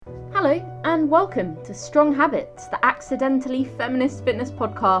Hello and welcome to Strong Habits, the accidentally feminist fitness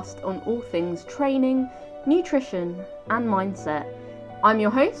podcast on all things training, nutrition and mindset. I'm your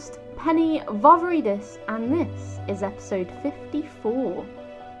host, Penny Vavaridis, and this is episode 54.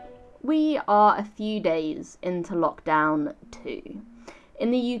 We are a few days into lockdown 2. In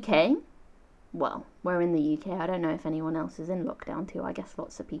the UK, well, we're in the UK, I don't know if anyone else is in lockdown 2, I guess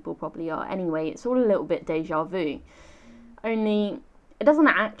lots of people probably are. Anyway, it's all a little bit deja vu, only it doesn't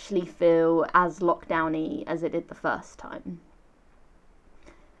actually feel as lockdowny as it did the first time.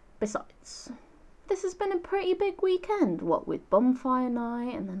 Besides, this has been a pretty big weekend, what with bonfire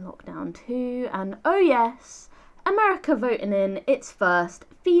night and then lockdown 2, and oh yes, America voting in its first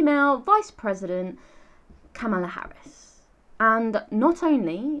female vice president, Kamala Harris. And not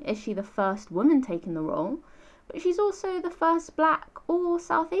only is she the first woman taking the role, but she's also the first black or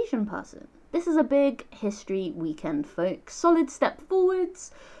South Asian person. This is a big history weekend, folks. Solid step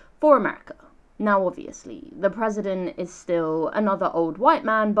forwards for America. Now, obviously, the president is still another old white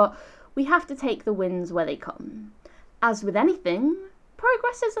man, but we have to take the wins where they come. As with anything,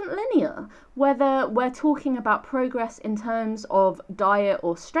 progress isn't linear. Whether we're talking about progress in terms of diet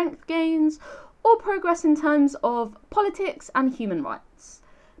or strength gains, or progress in terms of politics and human rights.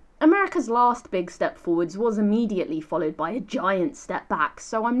 America's last big step forwards was immediately followed by a giant step back,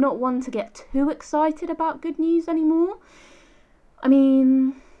 so I'm not one to get too excited about good news anymore. I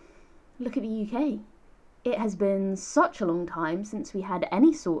mean, look at the UK. It has been such a long time since we had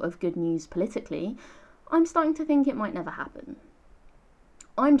any sort of good news politically, I'm starting to think it might never happen.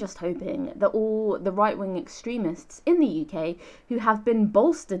 I'm just hoping that all the right-wing extremists in the UK who have been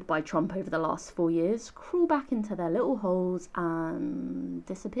bolstered by Trump over the last 4 years crawl back into their little holes and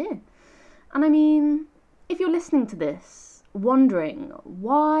disappear. And I mean, if you're listening to this, wondering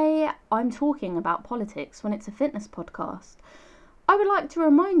why I'm talking about politics when it's a fitness podcast, I would like to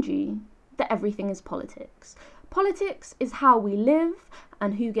remind you that everything is politics. Politics is how we live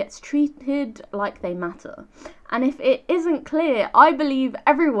and who gets treated like they matter. And if it isn't clear, I believe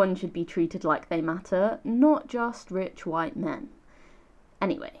everyone should be treated like they matter, not just rich white men.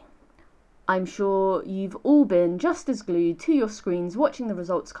 Anyway, I'm sure you've all been just as glued to your screens watching the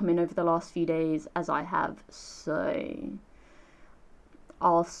results come in over the last few days as I have, so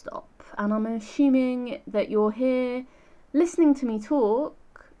I'll stop. And I'm assuming that you're here listening to me talk,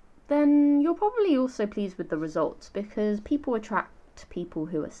 then you're probably also pleased with the results because people attract people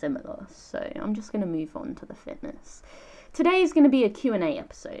who are similar. So I'm just going to move on to the fitness. Today is going to be a Q&A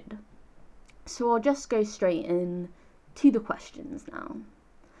episode. So I'll just go straight in to the questions now.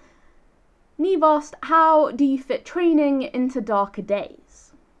 Neve asked, how do you fit training into darker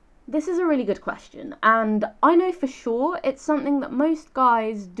days? This is a really good question, and I know for sure it's something that most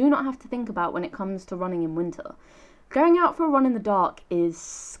guys do not have to think about when it comes to running in winter. Going out for a run in the dark is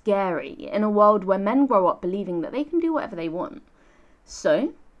scary in a world where men grow up believing that they can do whatever they want.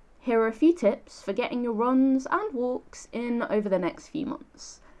 So, here are a few tips for getting your runs and walks in over the next few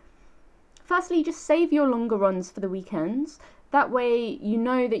months. Firstly, just save your longer runs for the weekends. That way you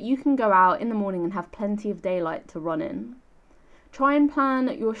know that you can go out in the morning and have plenty of daylight to run in. Try and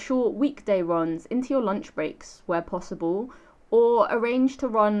plan your short weekday runs into your lunch breaks where possible, or arrange to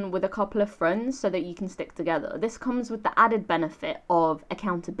run with a couple of friends so that you can stick together. This comes with the added benefit of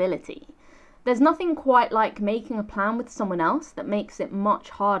accountability. There's nothing quite like making a plan with someone else that makes it much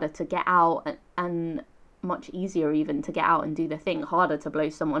harder to get out and much easier even to get out and do the thing, harder to blow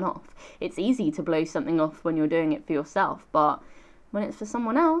someone off. It's easy to blow something off when you're doing it for yourself, but when it's for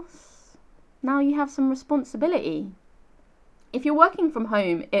someone else, now you have some responsibility. If you're working from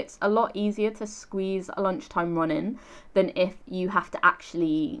home, it's a lot easier to squeeze a lunchtime run in than if you have to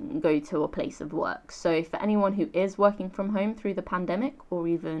actually go to a place of work. So for anyone who is working from home through the pandemic, or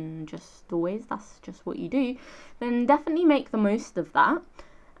even just always, that's just what you do, then definitely make the most of that.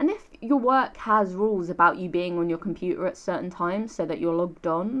 And if your work has rules about you being on your computer at certain times so that you're logged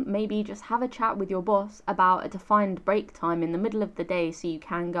on, maybe just have a chat with your boss about a defined break time in the middle of the day so you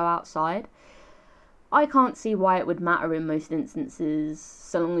can go outside. I can't see why it would matter in most instances,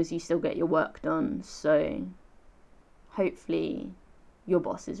 so long as you still get your work done, so hopefully your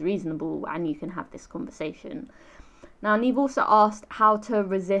boss is reasonable and you can have this conversation. Now, Neve also asked how to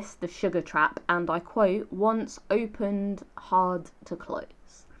resist the sugar trap, and I quote, once opened, hard to close.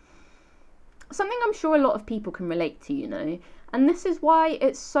 Something I'm sure a lot of people can relate to, you know, and this is why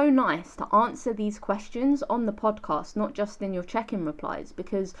it's so nice to answer these questions on the podcast, not just in your check-in replies,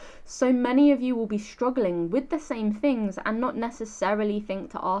 because so many of you will be struggling with the same things and not necessarily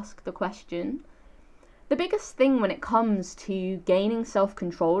think to ask the question. The biggest thing when it comes to gaining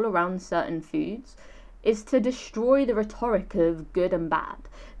self-control around certain foods is to destroy the rhetoric of good and bad.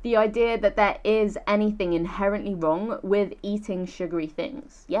 The idea that there is anything inherently wrong with eating sugary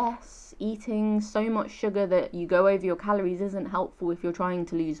things. Yes, eating so much sugar that you go over your calories isn't helpful if you're trying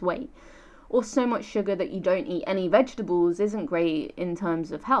to lose weight. Or so much sugar that you don't eat any vegetables isn't great in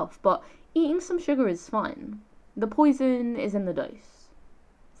terms of health. But eating some sugar is fine. The poison is in the dose.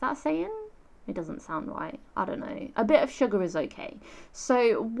 Is that a saying? It doesn't sound right. I don't know. A bit of sugar is okay.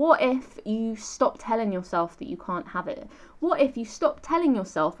 So what if you stop telling yourself that you can't have it? What if you stop telling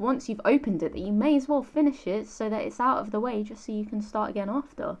yourself once you've opened it that you may as well finish it so that it's out of the way just so you can start again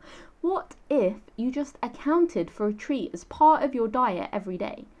after? What if you just accounted for a treat as part of your diet every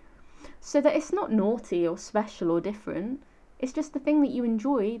day? So that it's not naughty or special or different. It's just the thing that you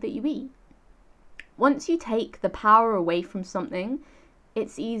enjoy that you eat. Once you take the power away from something,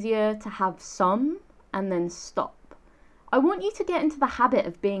 it's easier to have some and then stop. I want you to get into the habit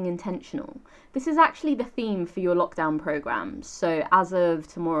of being intentional. This is actually the theme for your lockdown programs. So as of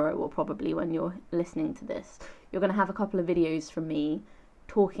tomorrow, or probably when you're listening to this, you're going to have a couple of videos from me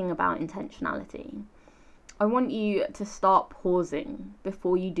talking about intentionality. I want you to start pausing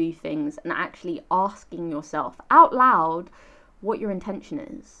before you do things and actually asking yourself out loud what your intention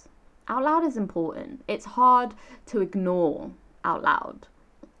is. Out loud is important. It's hard to ignore out loud.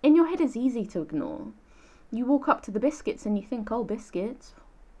 In your head, it's easy to ignore. You walk up to the biscuits and you think, oh, biscuits,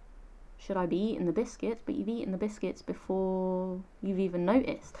 should I be eating the biscuits? But you've eaten the biscuits before you've even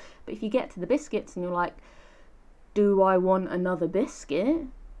noticed. But if you get to the biscuits and you're like, do I want another biscuit?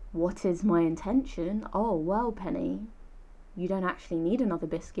 What is my intention? Oh, well, Penny, you don't actually need another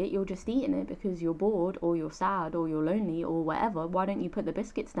biscuit. You're just eating it because you're bored or you're sad or you're lonely or whatever. Why don't you put the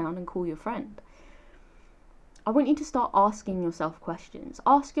biscuits down and call your friend? I want you to start asking yourself questions.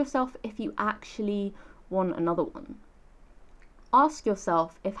 Ask yourself if you actually want another one. Ask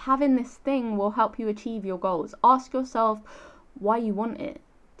yourself if having this thing will help you achieve your goals. Ask yourself why you want it.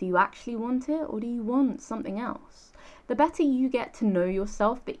 Do you actually want it, or do you want something else? The better you get to know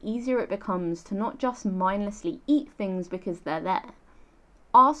yourself, the easier it becomes to not just mindlessly eat things because they're there.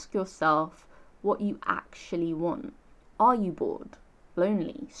 Ask yourself what you actually want. Are you bored?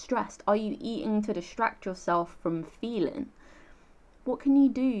 Lonely, stressed? Are you eating to distract yourself from feeling? What can you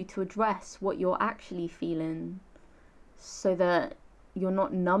do to address what you're actually feeling so that you're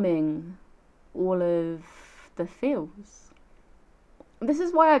not numbing all of the feels? This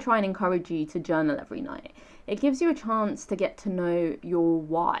is why I try and encourage you to journal every night. It gives you a chance to get to know your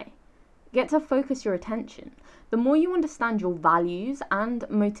why. Get to focus your attention. The more you understand your values and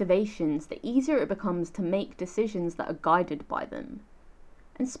motivations, the easier it becomes to make decisions that are guided by them.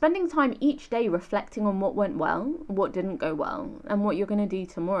 And spending time each day reflecting on what went well, what didn't go well, and what you're going to do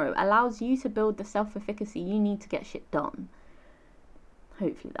tomorrow allows you to build the self-efficacy you need to get shit done.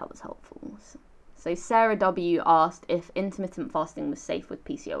 Hopefully that was helpful. So Sarah W. asked if intermittent fasting was safe with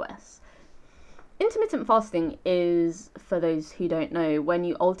PCOS. Intermittent fasting is, for those who don't know, when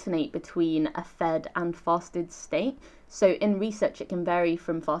you alternate between a fed and fasted state. So in research it can vary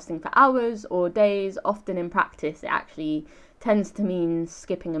from fasting for hours or days. Often in practice it actually tends to mean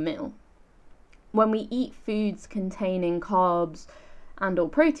skipping a meal. When we eat foods containing carbs and or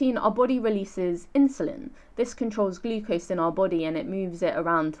protein, our body releases insulin. This controls glucose in our body and it moves it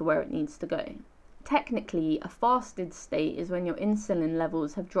around to where it needs to go. Technically, a fasted state is when your insulin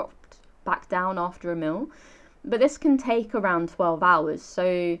levels have dropped back down after a meal, but this can take around 12 hours.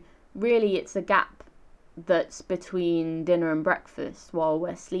 So really it's a gap that's between dinner and breakfast while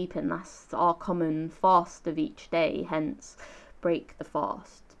we're sleeping. That's our common fast of each day, hence break the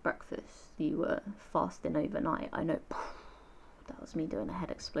fast. Breakfast, you were fasting overnight. I know, that was me doing a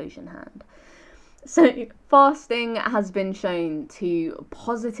head explosion hand. So fasting has been shown to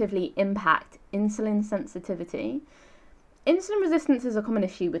positively impact insulin sensitivity. Insulin resistance is a common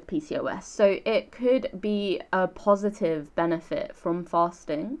issue with PCOS, so it could be a positive benefit from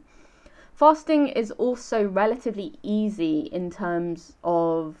fasting. Fasting is also relatively easy in terms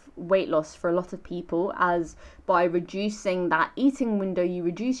of weight loss for a lot of people, as by reducing that eating window, you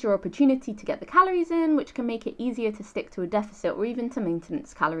reduce your opportunity to get the calories in, which can make it easier to stick to a deficit or even to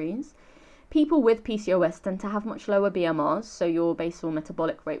maintenance calories. People with PCOS tend to have much lower BMRs, so your basal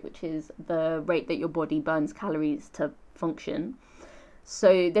metabolic rate, which is the rate that your body burns calories to function.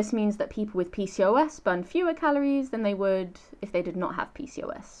 So this means that people with PCOS burn fewer calories than they would if they did not have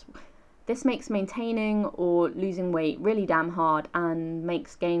PCOS. This makes maintaining or losing weight really damn hard and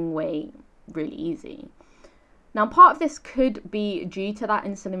makes gaining weight really easy. Now, part of this could be due to that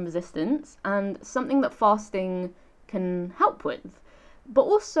insulin resistance and something that fasting can help with. But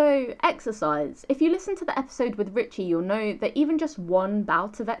also exercise. If you listen to the episode with Richie, you'll know that even just one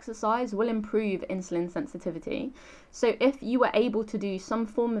bout of exercise will improve insulin sensitivity. So if you were able to do some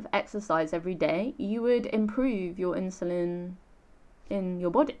form of exercise every day, you would improve your insulin in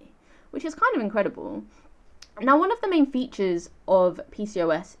your body, which is kind of incredible. Now, one of the main features of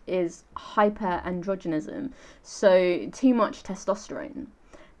PCOS is hyperandrogenism, so too much testosterone.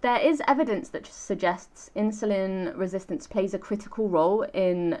 There is evidence that suggests insulin resistance plays a critical role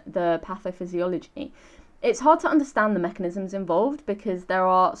in the pathophysiology. It's hard to understand the mechanisms involved because there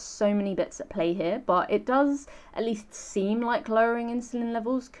are so many bits at play here, but it does at least seem like lowering insulin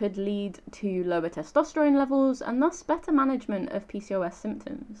levels could lead to lower testosterone levels and thus better management of PCOS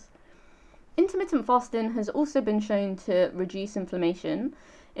symptoms. Intermittent fasting has also been shown to reduce inflammation.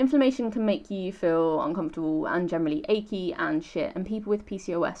 Inflammation can make you feel uncomfortable and generally achy and shit, and people with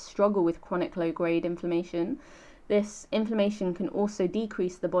PCOS struggle with chronic low-grade inflammation. This inflammation can also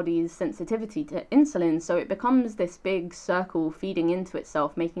decrease the body's sensitivity to insulin, so it becomes this big circle feeding into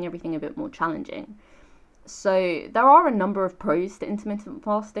itself, making everything a bit more challenging. So there are a number of pros to intermittent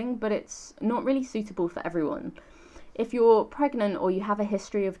fasting, but it's not really suitable for everyone. If you're pregnant or you have a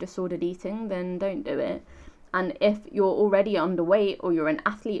history of disordered eating, then don't do it. And if you're already underweight or you're an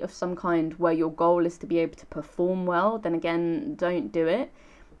athlete of some kind where your goal is to be able to perform well, then again, don't do it.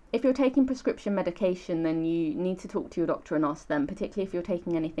 If you're taking prescription medication, then you need to talk to your doctor and ask them, particularly if you're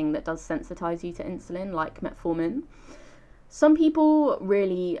taking anything that does sensitize you to insulin, like metformin. Some people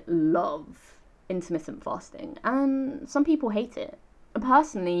really love intermittent fasting, and some people hate it.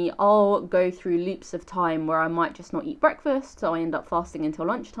 Personally, I'll go through loops of time where I might just not eat breakfast, so I end up fasting until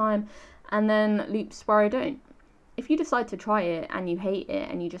lunchtime, and then loops where I don't. If you decide to try it and you hate it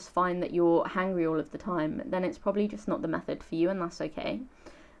and you just find that you're hangry all of the time, then it's probably just not the method for you, and that's okay.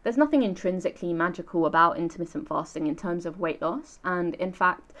 There's nothing intrinsically magical about intermittent fasting in terms of weight loss, and in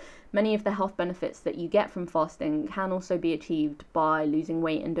fact, many of the health benefits that you get from fasting can also be achieved by losing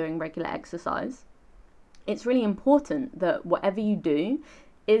weight and doing regular exercise. It's really important that whatever you do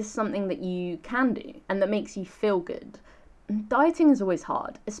is something that you can do and that makes you feel good. Dieting is always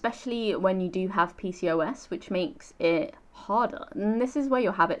hard, especially when you do have PCOS, which makes it harder. And this is where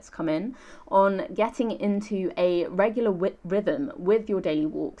your habits come in, on getting into a regular rhythm with your daily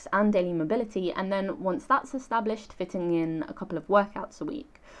walks and daily mobility, and then once that's established, fitting in a couple of workouts a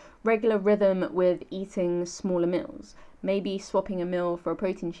week. Regular rhythm with eating smaller meals, maybe swapping a meal for a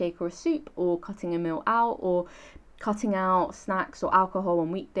protein shake or a soup, or cutting a meal out, or cutting out snacks or alcohol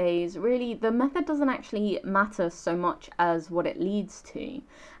on weekdays. Really, the method doesn't actually matter so much as what it leads to.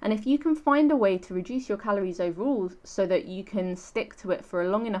 And if you can find a way to reduce your calories overall so that you can stick to it for a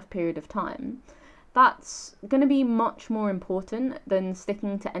long enough period of time, that's going to be much more important than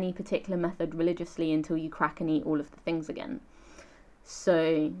sticking to any particular method religiously until you crack and eat all of the things again.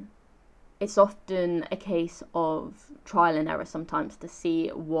 So it's often a case of trial and error sometimes to see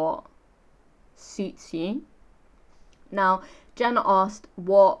what suits you. Now, Jen asked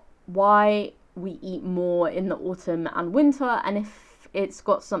why we eat more in the autumn and winter, and if it's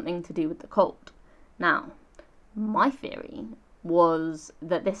got something to do with the cold. Now, my theory was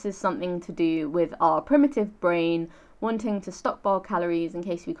that this is something to do with our primitive brain wanting to stockpile calories in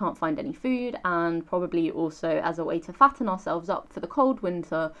case we can't find any food, and probably also as a way to fatten ourselves up for the cold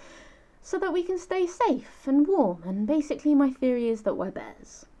winter so that we can stay safe and warm. And basically my theory is that we're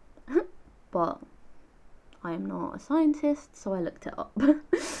bears. But I am not a scientist, so I looked it up.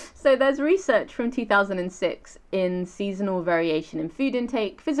 So there's research from 2006 in seasonal variation in food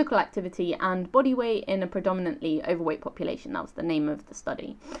intake, physical activity, and body weight in a predominantly overweight population. That was the name of the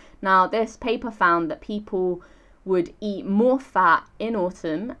study. Now, this paper found that people would eat more fat in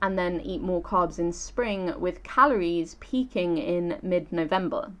autumn and then eat more carbs in spring, with calories peaking in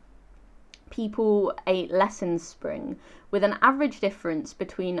mid-November. People ate less in spring, with an average difference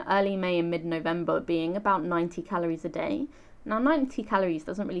between early May and mid-November being about 90 calories a day. Now, 90 calories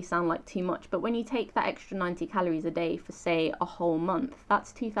doesn't really sound like too much, but when you take that extra 90 calories a day for, say, a whole month,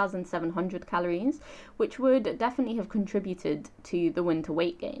 that's 2,700 calories, which would definitely have contributed to the winter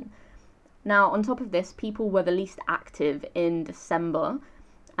weight gain. Now, on top of this, people were the least active in December,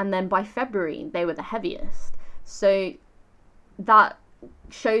 and then by February, they were the heaviest. So that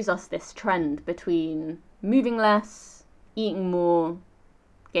shows us this trend between moving less, eating more,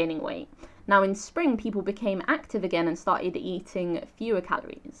 gaining weight. Now, in spring, people became active again and started eating fewer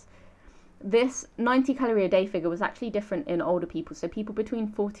calories. This 90 calorie a day figure was actually different in older people. So people between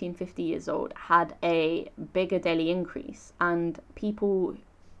 40 and 50 years old had a bigger daily increase, and people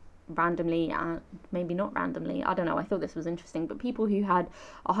randomly, and maybe not randomly, I don't know, I thought this was interesting, but people who had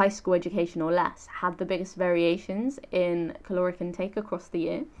a high school education or less had the biggest variations in caloric intake across the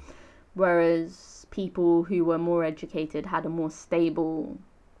year, whereas people who were more educated had a more stable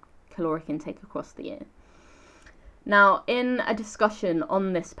caloric intake across the year. Now, in a discussion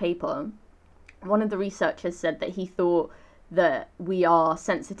on this paper, one of the researchers said that he thought that we are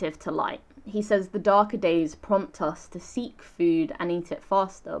sensitive to light. He says the darker days prompt us to seek food and eat it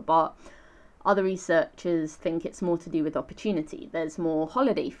faster, but other researchers think it's more to do with opportunity. There's more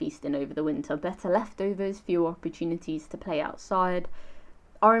holiday feasting over the winter, better leftovers, fewer opportunities to play outside.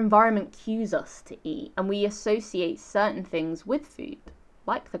 Our environment cues us to eat, and we associate certain things with food,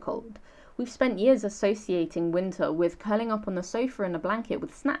 like the cold. We've spent years associating winter with curling up on the sofa in a blanket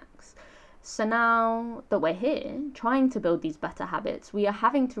with snacks. So now that we're here, trying to build these better habits, we are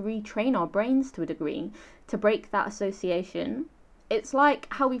having to retrain our brains to a degree to break that association. It's like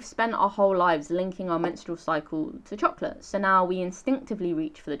how we've spent our whole lives linking our menstrual cycle to chocolate. So now we instinctively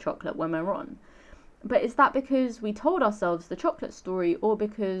reach for the chocolate when we're on. But is that because we told ourselves the chocolate story, or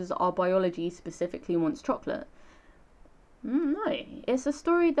because our biology specifically wants chocolate? No, it's a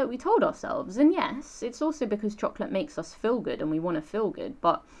story that we told ourselves. And yes, it's also because chocolate makes us feel good and we want to feel good.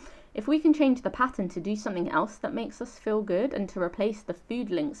 But if we can change the pattern to do something else that makes us feel good and to replace the food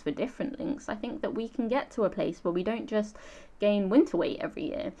links for different links, I think that we can get to a place where we don't just gain winter weight every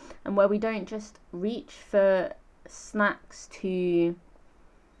year, and where we don't just reach for snacks to,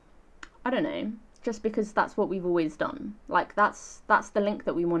 I don't know, just because that's what we've always done. Like, that's the link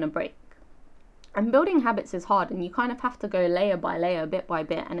that we want to break. And building habits is hard, and you kind of have to go layer by layer, bit by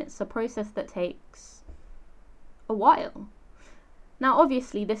bit, and it's a process that takes a while. Now,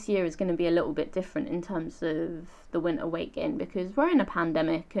 obviously, this year is going to be a little bit different in terms of the winter weight gain, because we're in a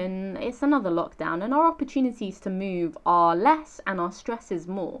pandemic and it's another lockdown, and our opportunities to move are less and our stress is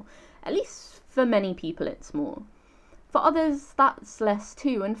more. At least for many people, it's more. For others, that's less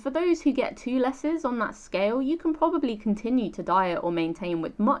too, and for those who get two lesses on that scale, you can probably continue to diet or maintain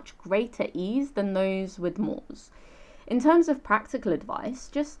with much greater ease than those with mores. In terms of practical advice,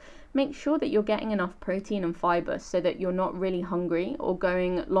 just make sure that you're getting enough protein and fibre so that you're not really hungry or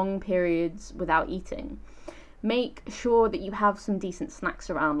going long periods without eating. Make sure that you have some decent snacks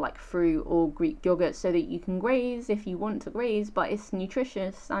around, like fruit or Greek yogurt, so that you can graze if you want to graze, but it's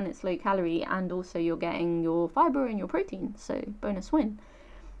nutritious and it's low calorie, and also you're getting your fibre and your protein, so bonus win.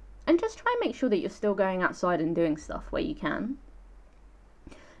 And just try and make sure that you're still going outside and doing stuff where you can.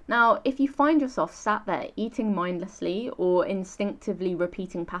 Now, if you find yourself sat there eating mindlessly or instinctively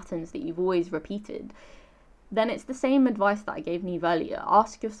repeating patterns that you've always repeated, then it's the same advice that I gave Neve earlier.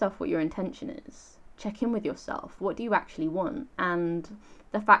 Ask yourself what your intention is. Check in with yourself. What do you actually want? And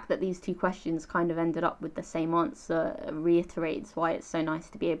the fact that these two questions kind of ended up with the same answer reiterates why it's so nice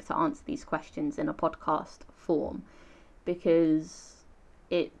to be able to answer these questions in a podcast form, because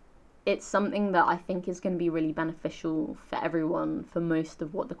it's something that I think is going to be really beneficial for everyone for most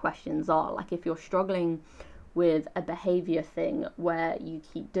of what the questions are. Like, if you're struggling with a behavior thing where you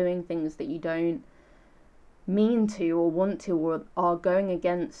keep doing things that you don't mean to or want to, or are going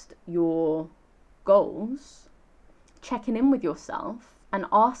against your goals, checking in with yourself and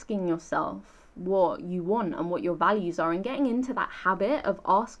asking yourself what you want and what your values are, and getting into that habit of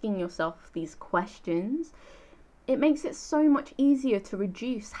asking yourself these questions, it makes it so much easier to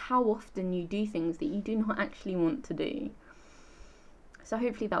reduce how often you do things that you do not actually want to do. So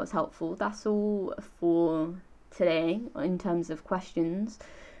hopefully that was helpful. That's all for today in terms of questions.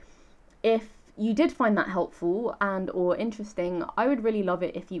 If you did find that helpful and or interesting, I would really love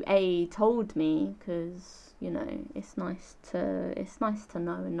it if you told me, because it's nice to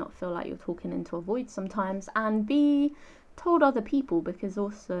know and not feel like you're talking into a void sometimes, and B, told other people, because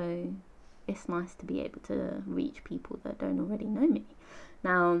also it's nice to be able to reach people that don't already know me.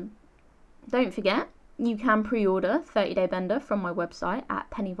 Now, don't forget, you can pre-order 30 Day Bender from my website at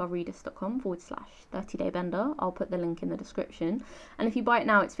pennyvarudis.com/30 Day Bender. I'll put the link in the description. And if you buy it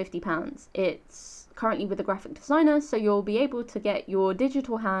now, it's £50. It's currently with a graphic designer, so you'll be able to get your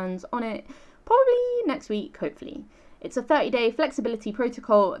digital hands on it probably next week, hopefully. It's a 30-day flexibility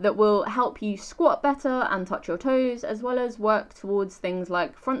protocol that will help you squat better and touch your toes, as well as work towards things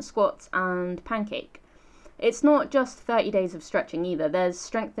like front squats and pancake. It's not just 30 days of stretching either. There's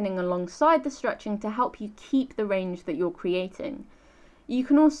strengthening alongside the stretching to help you keep the range that you're creating. You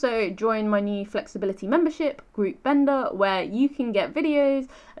can also join my new flexibility membership, Group Bender, where you can get videos,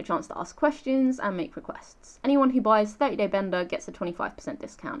 a chance to ask questions, and make requests. Anyone who buys 30 Day Bender gets a 25%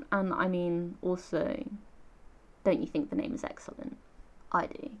 discount. And I mean, also, don't you think the name is excellent? I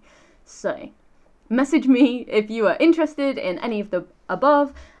do. So, Message me if you are interested in any of the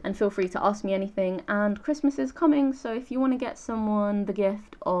above, and feel free to ask me anything. And Christmas is coming, so if you want to get someone the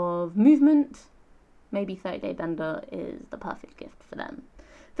gift of movement, maybe 30 Day Bender is the perfect gift for them.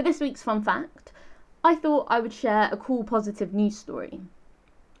 For this week's fun fact, I thought I would share a cool positive news story.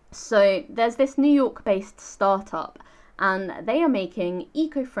 So there's this New York-based startup, and they are making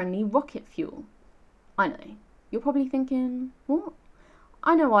eco-friendly rocket fuel. I know, you're probably thinking, what?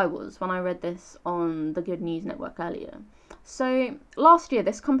 I know I was when I read this on the Good News Network earlier. So last year,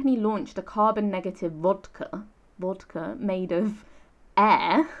 this company launched a carbon-negative vodka made of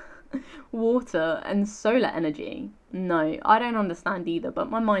air, water and solar energy. No, I don't understand either,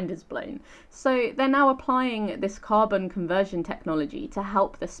 but my mind is blown. So they're now applying this carbon conversion technology to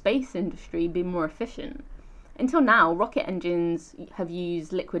help the space industry be more efficient. Until now, rocket engines have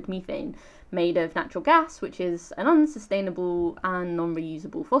used liquid methane, made of natural gas, which is an unsustainable and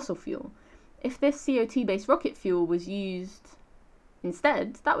non-reusable fossil fuel. If this CO2-based rocket fuel was used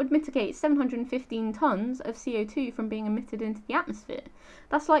instead, that would mitigate 715 tons of CO2 from being emitted into the atmosphere.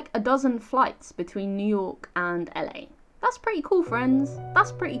 That's like a dozen flights between New York and LA. That's pretty cool, friends.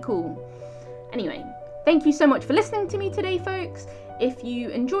 That's pretty cool. Anyway, thank you so much for listening to me today, folks. If you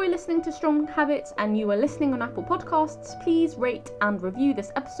enjoy listening to Strong Habits and you are listening on Apple Podcasts, please rate and review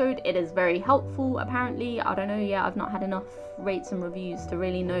this episode. It is very helpful, apparently. I don't know yet, I've not had enough rates and reviews to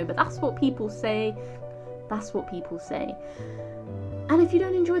really know, but that's what people say. That's what people say. And if you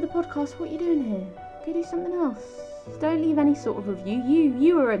don't enjoy the podcast, what are you doing here? Go do something else. Don't leave any sort of review.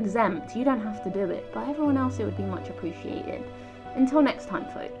 You are exempt. You don't have to do it. But everyone else, it would be much appreciated. Until next time,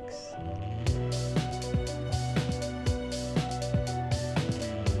 folks.